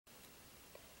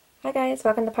Hi guys,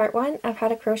 welcome to part 1 of how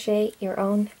to crochet your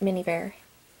own mini bear.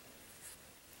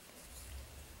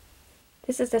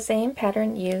 This is the same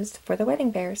pattern used for the wedding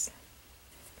bears.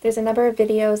 There's a number of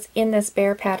videos in this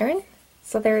bear pattern,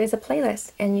 so there is a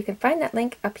playlist, and you can find that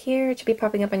link up here. It should be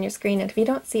popping up on your screen, and if you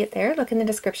don't see it there, look in the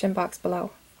description box below.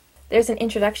 There's an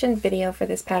introduction video for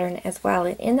this pattern as well,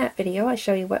 and in that video I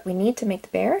show you what we need to make the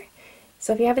bear.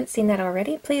 So if you haven't seen that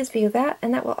already, please view that,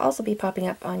 and that will also be popping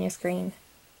up on your screen.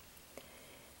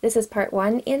 This is part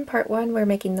 1. In part 1 we're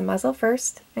making the muzzle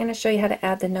first. I'm going to show you how to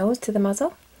add the nose to the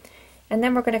muzzle, and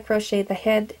then we're going to crochet the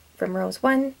head from rows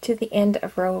 1 to the end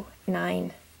of row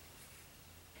 9.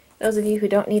 Those of you who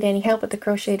don't need any help with the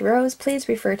crocheted rows, please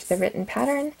refer to the written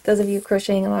pattern. Those of you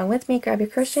crocheting along with me, grab your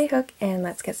crochet hook and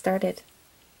let's get started.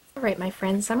 Alright my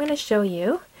friends, I'm going to show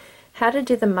you how to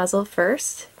do the muzzle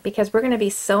first, because we're going to be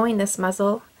sewing this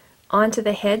muzzle onto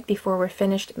the head before we're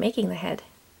finished making the head.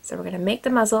 So we're going to make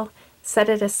the muzzle, set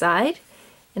it aside,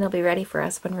 and it'll be ready for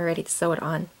us when we're ready to sew it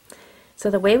on.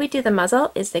 So the way we do the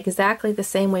muzzle is exactly the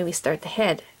same way we start the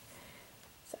head.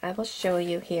 So I will show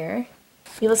you here.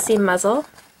 You will see muzzle.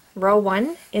 Row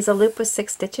 1 is a loop with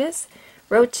 6 stitches.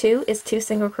 Row 2 is 2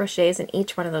 single crochets in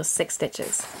each one of those 6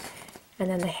 stitches. And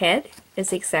then the head is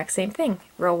the exact same thing.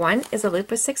 Row 1 is a loop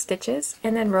with 6 stitches,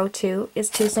 and then row 2 is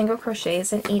 2 single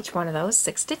crochets in each one of those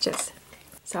 6 stitches.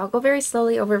 So I'll go very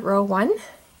slowly over row 1,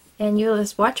 and you'll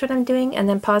just watch what I'm doing and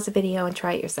then pause the video and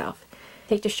try it yourself.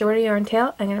 Take the shorter yarn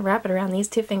tail. I'm going to wrap it around these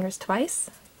 2 fingers twice.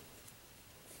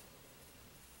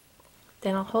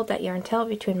 Then I'll hold that yarn tail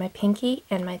between my pinky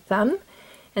and my thumb,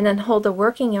 and then hold the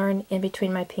working yarn in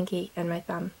between my pinky and my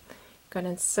thumb. I'm going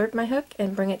to insert my hook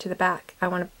and bring it to the back. I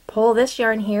want to pull this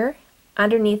yarn here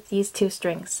underneath these 2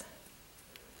 strings.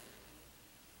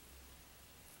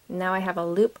 Now I have a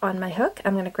loop on my hook.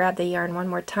 I'm going to grab the yarn one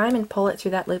more time and pull it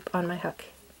through that loop on my hook.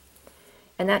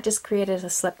 And that just created a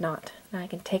slip knot. Now I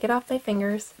can take it off my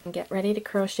fingers and get ready to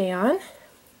crochet on.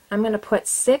 I'm going to put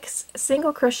 6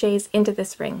 single crochets into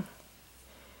this ring.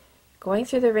 Going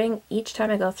through the ring each time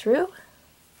I go through,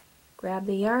 grab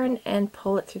the yarn and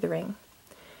pull it through the ring.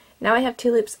 Now I have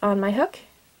 2 loops on my hook.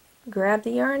 Grab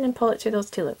the yarn and pull it through those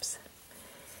 2 loops.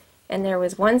 And there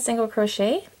was 1 single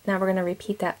crochet. Now we're going to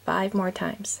repeat that 5 more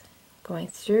times. Going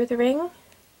through the ring,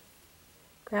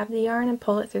 grab the yarn and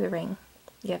pull it through the ring.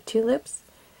 You have 2 loops.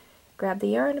 Grab the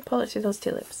yarn and pull it through those 2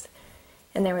 loops.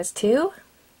 And there was 2,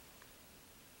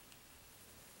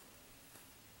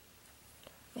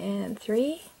 and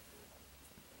 3,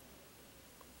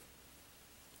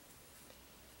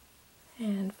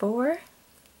 and 4,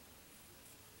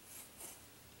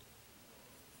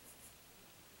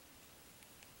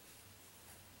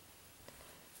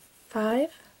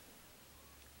 five,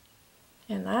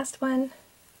 and last one,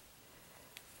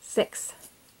 6.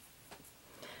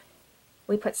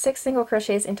 We put 6 single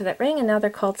crochets into that ring, and now they're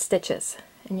called stitches.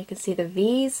 And you can see the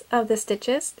V's of the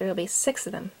stitches. There will be 6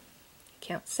 of them.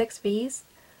 Count 6 V's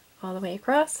all the way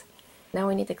across. Now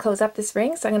we need to close up this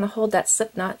ring, so I'm going to hold that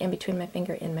slip knot in between my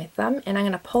finger and my thumb, and I'm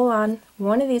going to pull on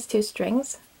one of these 2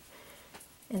 strings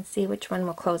and see which one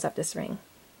will close up this ring.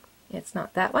 It's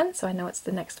not that one, so I know it's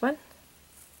the next one.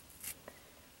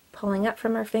 Pulling up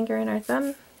from our finger and our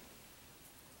thumb,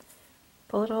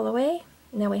 pull it all the way.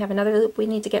 Now we have another loop we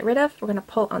need to get rid of. We're going to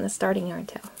pull on the starting yarn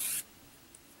tail.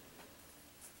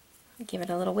 Give it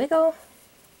a little wiggle.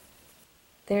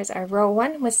 There's our row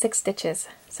 1 with 6 stitches.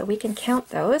 So we can count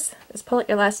those. Just pull at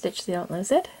your last stitch so you don't lose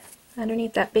it.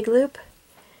 Underneath that big loop,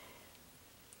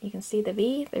 you can see the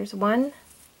V. There's 1,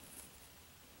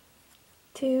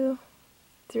 2,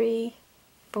 3,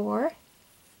 4,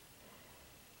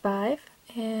 5,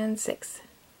 and 6.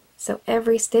 So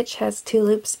every stitch has 2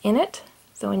 loops in it.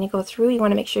 So when you go through, you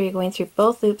want to make sure you're going through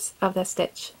both loops of the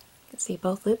stitch. You can see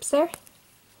both loops there.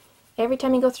 Every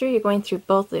time you go through, you're going through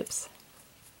both loops.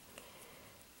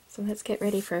 So let's get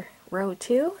ready for row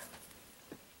 2.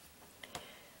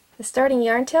 The starting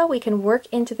yarn tail, we can work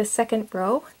into the second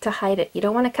row to hide it. You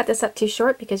don't want to cut this up too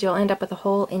short because you'll end up with a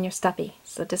hole in your stuffy.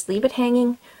 So just leave it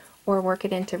hanging or work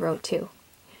it into row 2.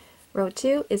 Row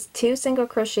 2 is 2 single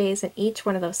crochets in each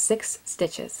one of those 6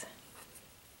 stitches.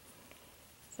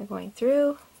 So going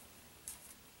through,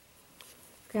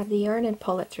 grab the yarn and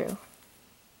pull it through.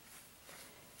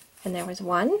 And there was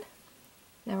 1.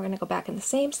 Now we're going to go back in the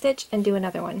same stitch and do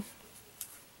another one.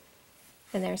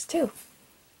 And there's 2.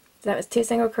 So that was 2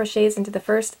 single crochets into the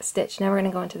first stitch. Now we're going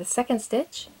to go into the second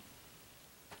stitch,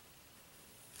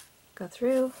 go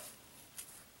through.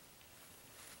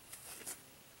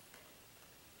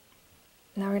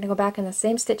 Now we're going to go back in the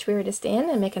same stitch we were just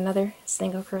in and make another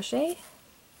single crochet.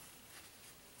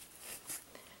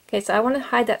 Okay, so I want to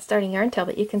hide that starting yarn tail,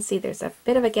 but you can see there's a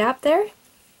bit of a gap there.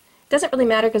 Doesn't really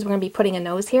matter because we're going to be putting a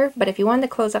nose here, but if you wanted to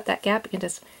close up that gap, you can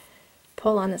just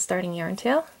pull on the starting yarn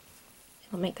tail.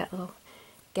 It'll make that little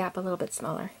gap a little bit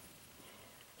smaller.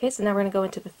 Okay, so now we're going to go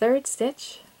into the third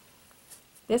stitch.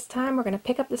 This time we're going to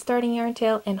pick up the starting yarn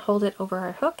tail and hold it over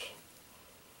our hook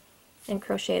and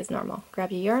crochet as normal.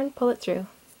 Grab your yarn, pull it through.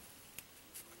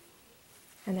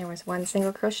 And there was one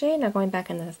single crochet. Now going back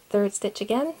in the third stitch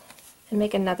again and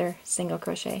make another single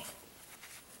crochet.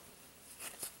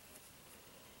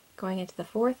 Going into the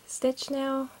fourth stitch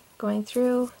now, going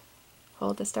through,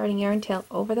 hold the starting yarn tail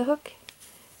over the hook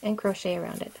and crochet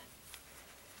around it.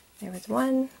 There was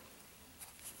one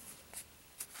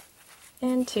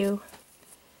and two.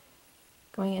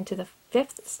 Going into the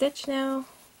fifth stitch now,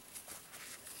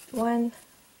 one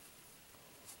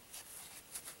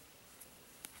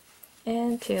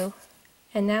and two,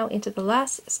 and now into the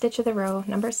last stitch of the row,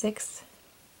 number 6,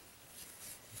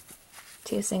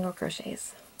 2 single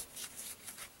crochets.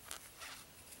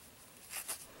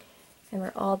 And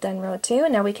we're all done row 2,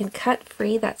 and now we can cut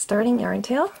free that starting yarn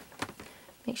tail.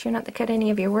 Make sure not to cut any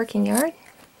of your working yarn.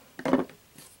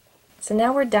 So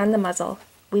now we're done the muzzle.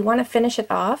 We want to finish it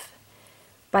off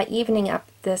by evening up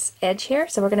this edge here,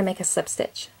 so we're going to make a slip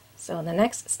stitch. So in the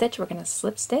next stitch we're going to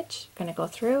slip stitch, we're going to go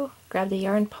through, grab the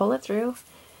yarn, pull it through.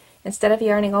 Instead of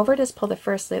yarning over, just pull the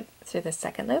first loop through the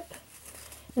second loop,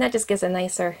 and that just gives a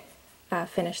nicer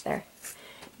finish there.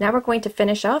 Now we're going to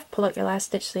finish off, pull out your last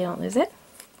stitch so you don't lose it.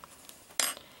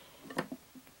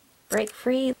 Break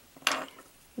free,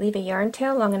 leave a yarn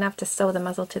tail long enough to sew the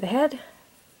muzzle to the head.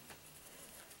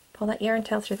 Pull that yarn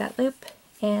tail through that loop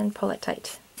and pull it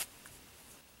tight.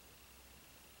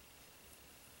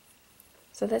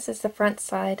 So this is the front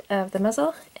side of the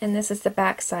muzzle, and this is the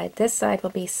back side. This side will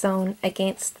be sewn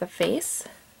against the face.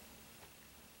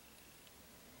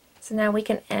 So now we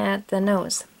can add the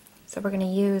nose. So we're going to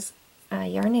use a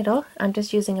yarn needle. I'm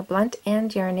just using a blunt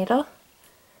end yarn needle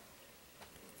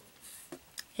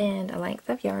and a length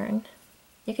of yarn.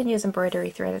 You can use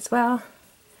embroidery thread as well.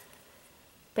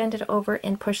 Bend it over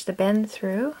and push the bend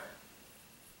through.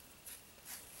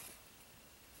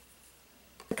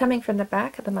 Coming from the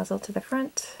back of the muzzle to the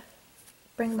front,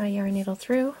 bring my yarn needle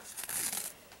through,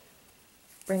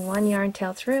 bring one yarn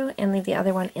tail through and leave the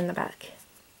other one in the back.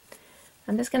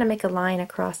 I'm just going to make a line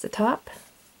across the top.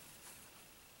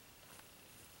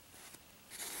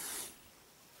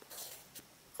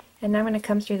 And now I'm going to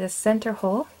come through the center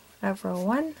hole of row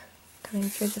 1, coming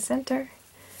through the center,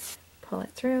 pull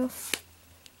it through,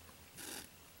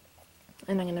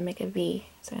 and I'm going to make a V.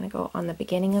 So I'm going to go on the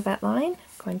beginning of that line,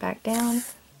 going back down,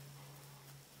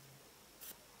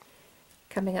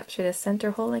 coming up through the center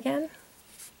hole again,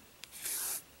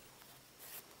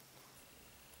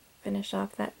 finish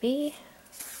off that V.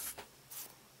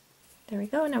 There we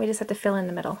go. Now we just have to fill in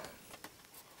the middle.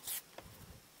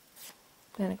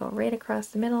 I'm going to go right across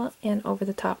the middle and over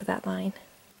the top of that line.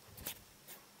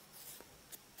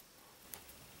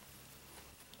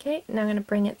 Okay, now I'm going to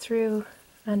bring it through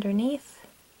underneath.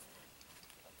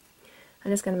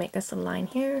 I'm just going to make this a line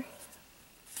here,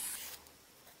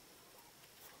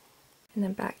 and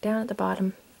then back down at the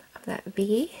bottom of that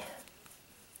V,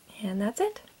 and that's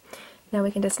it. Now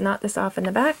we can just knot this off in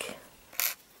the back.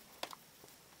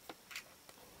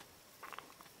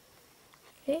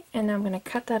 Okay, and now I'm going to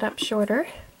cut that up shorter.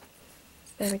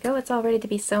 So there we go, it's all ready to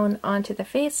be sewn onto the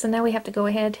face. So now we have to go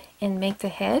ahead and make the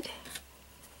head.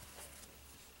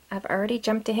 I've already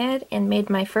jumped ahead and made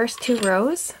my first 2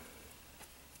 rows.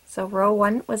 So row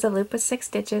 1 was a loop with 6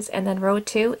 stitches, and then row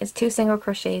 2 is 2 single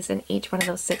crochets in each one of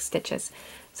those 6 stitches.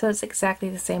 So it's exactly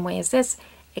the same way as this,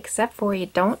 except for you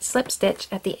don't slip stitch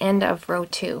at the end of row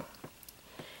 2.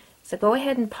 So go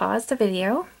ahead and pause the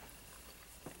video,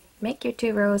 make your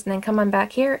 2 rows, and then come on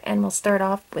back here and we'll start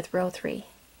off with row 3.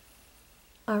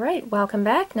 Alright, welcome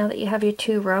back. Now that you have your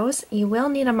 2 rows, you will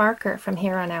need a marker from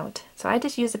here on out. So I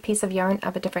just use a piece of yarn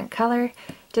of a different color.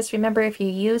 Just remember, if you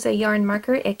use a yarn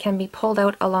marker, it can be pulled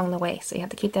out along the way, so you have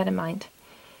to keep that in mind.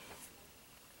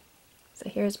 So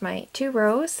here's my 2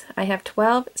 rows. I have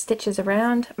 12 stitches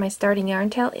around. My starting yarn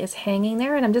tail is hanging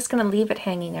there, and I'm just going to leave it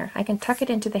hanging there. I can tuck it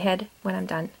into the head when I'm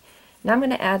done. Now I'm going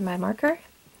to add my marker.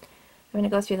 I'm going to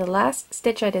go through the last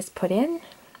stitch I just put in.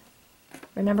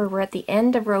 Remember, we're at the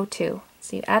end of row 2.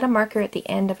 So you add a marker at the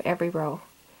end of every row.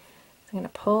 So I'm going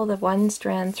to pull the one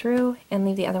strand through and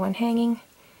leave the other one hanging,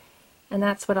 and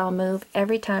that's what I'll move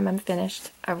every time I'm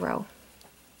finished a row.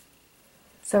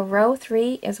 So row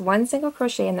 3 is 1 single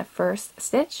crochet in the first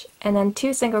stitch, and then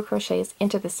 2 single crochets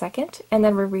into the second, and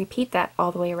then we'll repeat that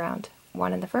all the way around.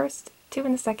 1 in the first, 2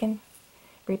 in the second,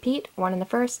 repeat, 1 in the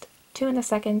first, 2 in the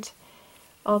second,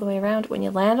 all the way around. When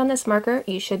you land on this marker,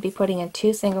 you should be putting in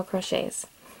 2 single crochets.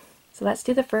 So let's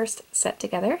do the first set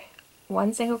together.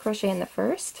 1 single crochet in the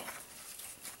first,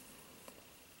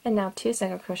 and now 2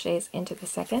 single crochets into the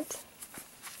second,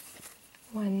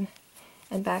 1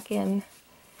 and back in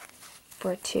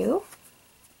for 2,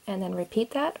 and then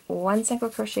repeat that, 1 single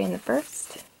crochet in the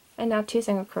first, and now 2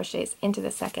 single crochets into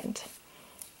the second.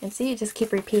 And see, you just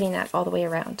keep repeating that all the way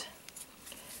around.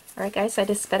 Alright guys, so I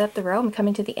just sped up the row. I'm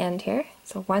coming to the end here.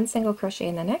 So 1 single crochet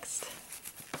in the next,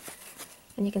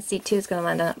 and you can see 2 is going to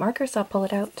land on that marker, so I'll pull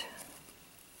it out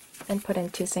and put in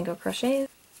 2 single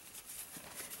crochets.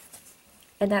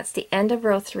 And that's the end of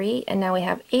row 3, and now we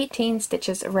have 18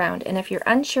 stitches around. And if you're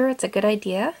unsure, it's a good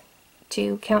idea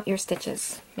to count your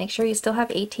stitches. Make sure you still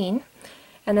have 18,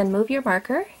 and then move your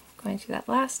marker, going through that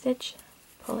last stitch,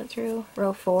 pull it through.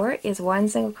 Row 4 is 1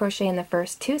 single crochet in the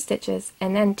first 2 stitches,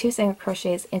 and then 2 single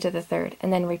crochets into the third,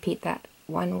 and then repeat that.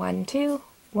 1, 1, 2,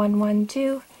 1, 1,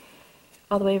 2.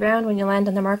 All the way around. When you land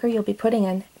on the marker, you'll be putting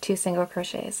in 2 single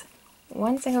crochets.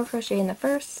 1 single crochet in the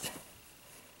first,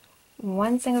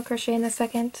 1 single crochet in the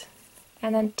second,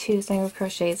 and then 2 single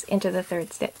crochets into the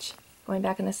third stitch. Going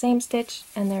back in the same stitch,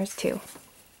 and there's 2.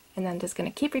 And then just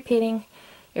going to keep repeating.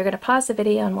 You're going to pause the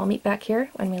video and we'll meet back here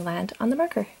when we land on the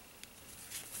marker.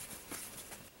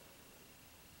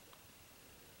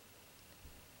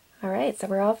 Alright, so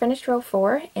we're all finished row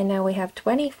 4, and now we have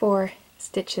 24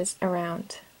 stitches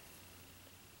around.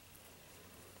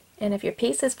 And if your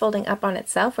piece is folding up on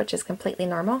itself, which is completely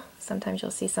normal, sometimes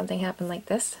you'll see something happen like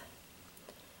this.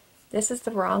 This is the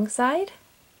wrong side,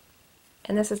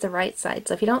 and this is the right side.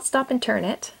 So if you don't stop and turn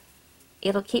it,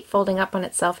 it'll keep folding up on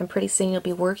itself, and pretty soon you'll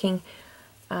be working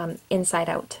inside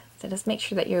out. So just make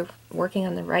sure that you're working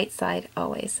on the right side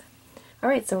always.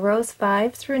 Alright, so rows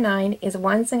 5 through 9 is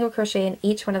 1 single crochet in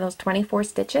each one of those 24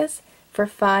 stitches for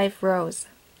 5 rows.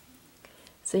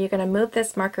 So you're going to move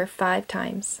this marker 5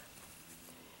 times.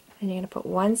 And you're going to put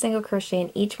 1 single crochet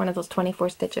in each one of those 24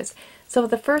 stitches. So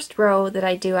the first row that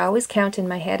I do, I always count in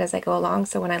my head as I go along,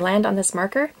 so when I land on this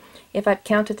marker, if I've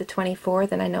counted to 24,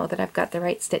 then I know that I've got the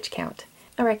right stitch count.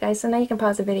 Alright guys, so now you can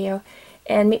pause the video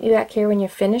and meet me back here when you're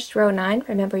finished row 9.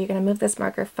 Remember, you're going to move this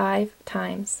marker 5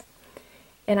 times.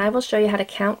 And I will show you how to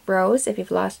count rows if you've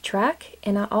lost track,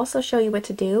 and I'll also show you what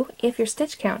to do if your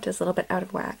stitch count is a little bit out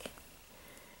of whack.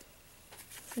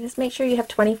 So just make sure you have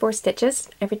 24 stitches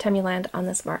every time you land on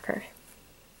this marker.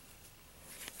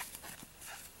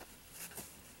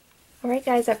 Alright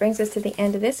guys, that brings us to the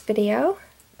end of this video.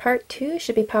 Part 2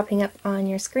 should be popping up on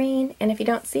your screen, and if you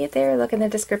don't see it there, look in the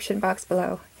description box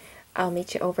below. I'll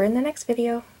meet you over in the next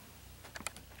video.